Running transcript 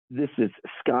This is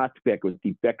Scott Becker with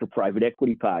the Becker Private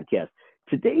Equity Podcast.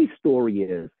 Today's story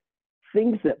is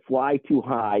things that fly too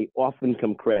high often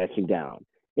come crashing down.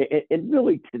 And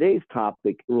really, today's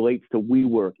topic relates to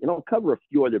WeWork, and I'll cover a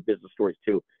few other business stories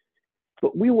too.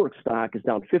 But WeWork stock is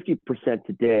down 50%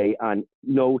 today on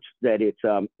notes that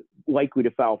it's likely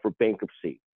to file for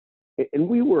bankruptcy. And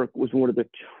WeWork was one of the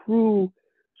true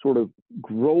sort of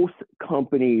growth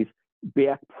companies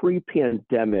back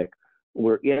pre-pandemic,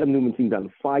 where Adam Newman seemed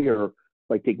on fire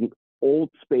by taking old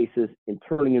spaces and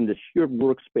turning into shared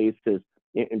workspaces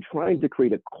and trying to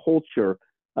create a culture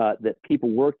that people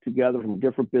work together from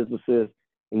different businesses.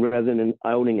 And rather than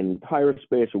owning an entire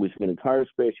space or leasing an entire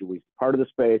space, you lease part of the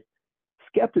space.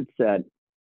 Skeptics said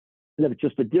that it's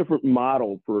just a different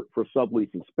model for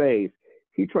subleasing space.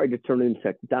 He tried to turn it into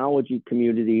technology,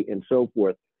 community, and so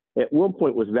forth. At one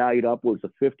point was valued upwards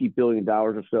of $50 billion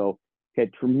or so,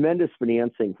 had tremendous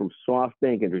financing from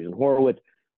SoftBank, Andreessen Horowitz,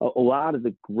 a lot of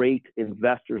the great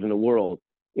investors in the world.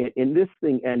 And this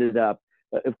thing ended up,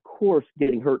 of course,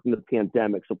 getting hurt in the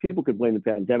pandemic. So people could blame the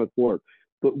pandemic for it.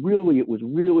 But really, it was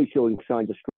really showing signs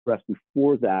of stress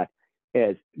before that,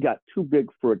 as it got too big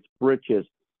for its britches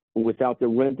without there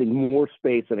renting more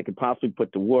space than it could possibly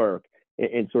put to work,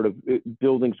 and sort of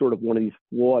building sort of one of these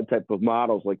flawed type of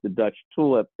models like the Dutch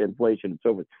tulip, inflation, and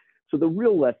so forth. So the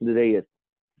real lesson today is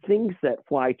things that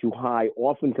fly too high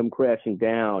often come crashing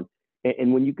down.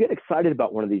 And when you get excited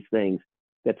about one of these things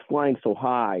that's flying so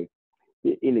high,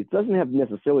 and it doesn't have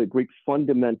necessarily a great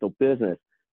fundamental business,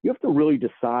 you have to really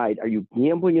decide, are you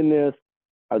gambling in this?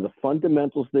 Are the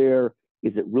fundamentals there?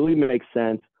 Is it really make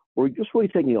sense? Or are you just really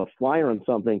taking a flyer on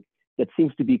something that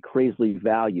seems to be crazily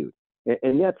valued?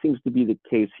 And that seems to be the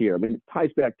case here. I mean, it ties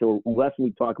back to a lesson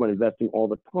we talk about investing all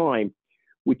the time,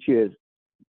 which is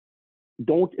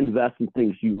don't invest in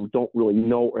things you don't really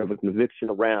know or have a conviction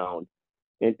around.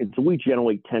 And so we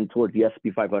generally tend towards the S&P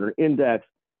 500 index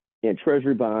and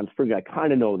treasury bonds. I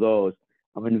kind of know those.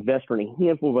 I'm an investor in a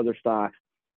handful of other stocks,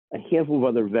 a handful of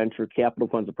other venture capital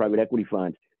funds and private equity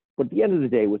funds. But at the end of the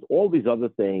day, with all these other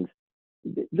things,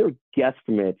 they're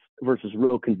guesstimates versus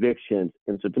real convictions.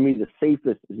 And so to me, the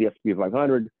safest is the S&P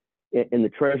 500 and the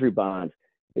treasury bonds.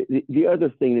 The other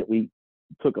thing that we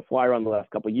took a flyer on the last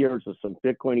couple of years was some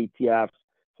Bitcoin ETFs,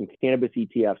 some cannabis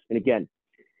ETFs. And again,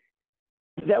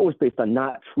 that was based on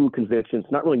not true convictions,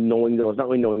 not really knowing those, not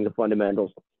really knowing the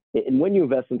fundamentals. And when you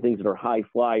invest in things that are high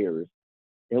flyers,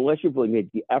 unless you've really made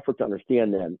the effort to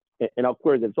understand them, and I'll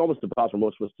clear that it's almost impossible for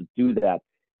most of us to do that,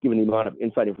 given the amount of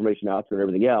inside information out there and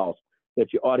everything else,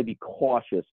 that you ought to be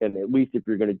cautious. And at least if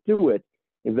you're going to do it,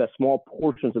 invest small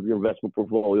portions of your investment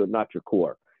portfolio, not your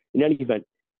core. In any event,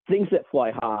 things that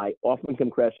fly high often come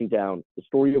crashing down. The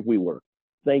story of WeWork.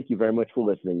 Thank you very much for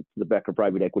listening to the Becker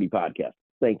Private Equity Podcast.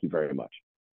 Thank you very much.